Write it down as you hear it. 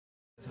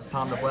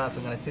Tom DeBlass.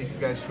 I'm going to take you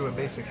guys through a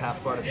basic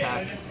half guard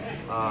attack.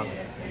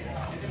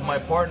 My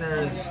partner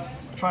is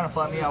trying to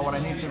flat me out. What I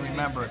need to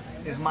remember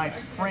is my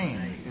frame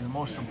is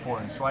most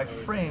important. So I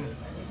frame,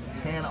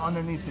 hand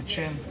underneath the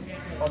chin,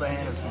 other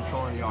hand is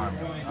controlling the arm,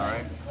 all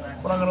right?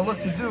 What I'm gonna look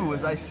to do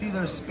is I see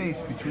there's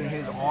space between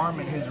his arm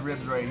and his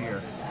ribs right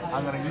here.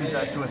 I'm gonna use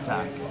that to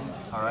attack,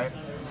 all right?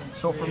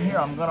 So from here,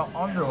 I'm gonna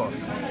underhook.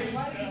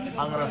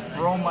 I'm gonna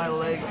throw my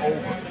leg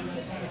over.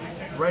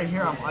 Right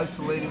here, I'm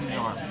isolating the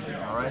arm,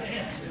 all right?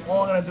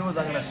 All I'm gonna do is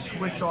I'm gonna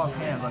switch off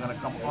hands. I'm gonna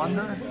come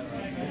under,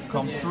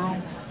 come through,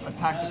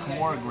 attack the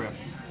Kimura grip,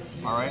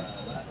 all right?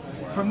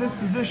 From this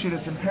position,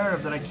 it's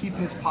imperative that I keep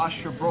his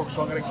posture broke,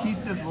 so I'm gonna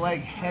keep this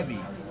leg heavy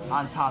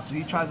on top. So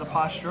he tries to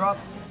posture up,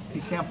 he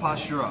can't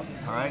posture up,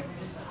 all right?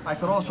 I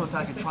could also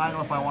attack a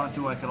triangle if I wanted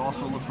to. I could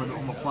also look for the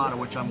omoplata,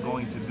 which I'm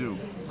going to do,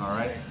 all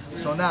right?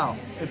 So now,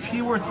 if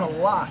he were to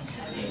lock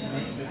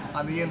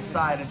on the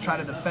inside and try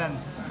to defend,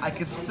 I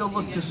could still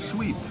look to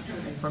sweep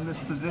from this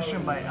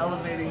position by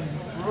elevating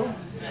through.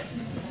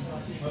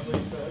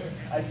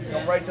 I can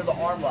go right to the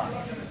arm lock,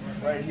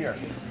 right here,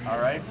 all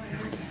right?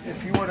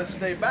 If he were to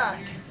stay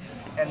back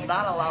and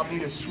not allow me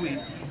to sweep,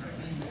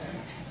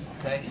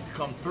 okay,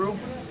 come through,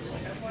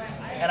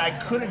 and I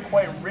couldn't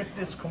quite rip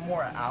this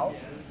Kimura out,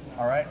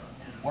 all right?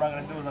 What I'm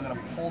gonna do is I'm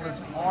gonna pull this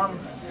arm,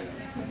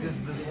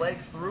 this leg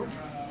through,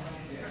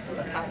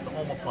 attack the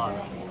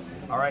omoplata.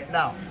 All right,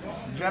 now,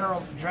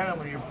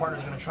 generally your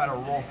partner's gonna try to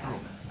roll through.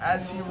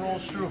 As he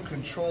rolls through,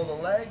 control the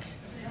leg,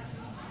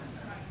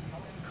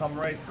 come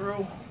right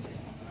through,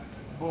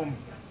 boom,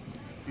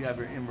 you have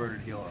your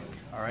inverted heel hook,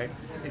 all right?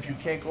 If you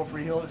can't go for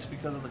heel hooks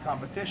because of the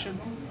competition,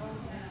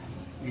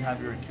 you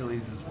have your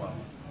Achilles as well.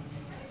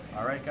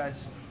 All right,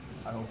 guys,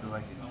 I hope you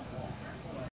like it.